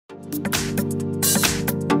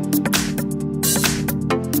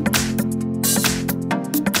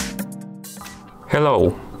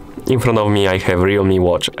Hello, in front of me I have REALME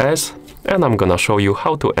Watch S, and I'm gonna show you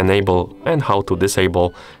how to enable and how to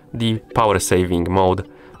disable the power saving mode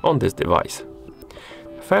on this device.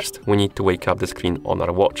 First, we need to wake up the screen on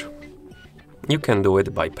our watch. You can do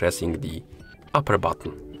it by pressing the upper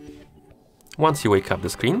button. Once you wake up the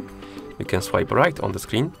screen, you can swipe right on the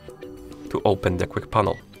screen to open the quick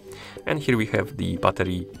panel. And here we have the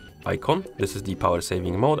battery icon. This is the power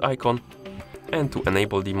saving mode icon. And to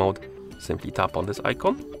enable the mode, simply tap on this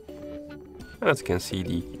icon. And as you can see,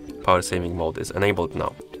 the power saving mode is enabled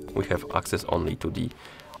now. We have access only to the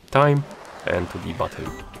time and to the battery.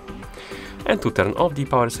 And to turn off the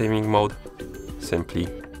power saving mode, simply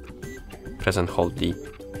press and hold the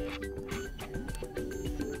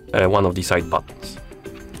one of the side buttons.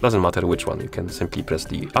 Doesn't matter which one, you can simply press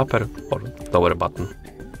the upper or lower button.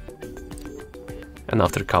 And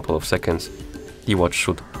after a couple of seconds, the watch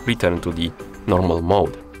should return to the normal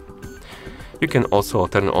mode. You can also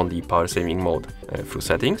turn on the power saving mode through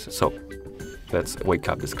settings. So let's wake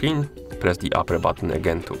up the screen, press the upper button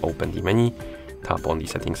again to open the menu, tap on the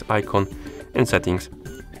settings icon. In settings,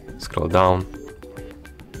 scroll down,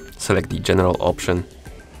 select the general option.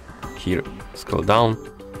 Here, scroll down,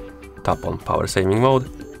 tap on power saving mode,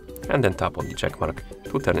 and then tap on the check mark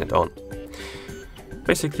to turn it on.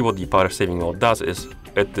 Basically what the power saving mode does is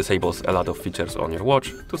it disables a lot of features on your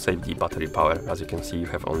watch to save the battery power. As you can see, you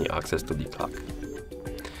have only access to the clock.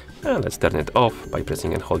 And let's turn it off by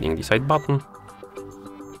pressing and holding the side button,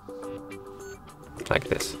 like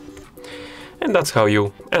this. And that's how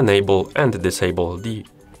you enable and disable the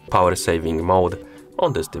power saving mode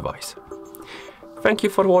on this device. Thank you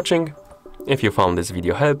for watching. If you found this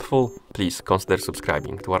video helpful, please consider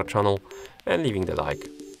subscribing to our channel and leaving the like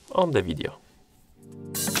on the video.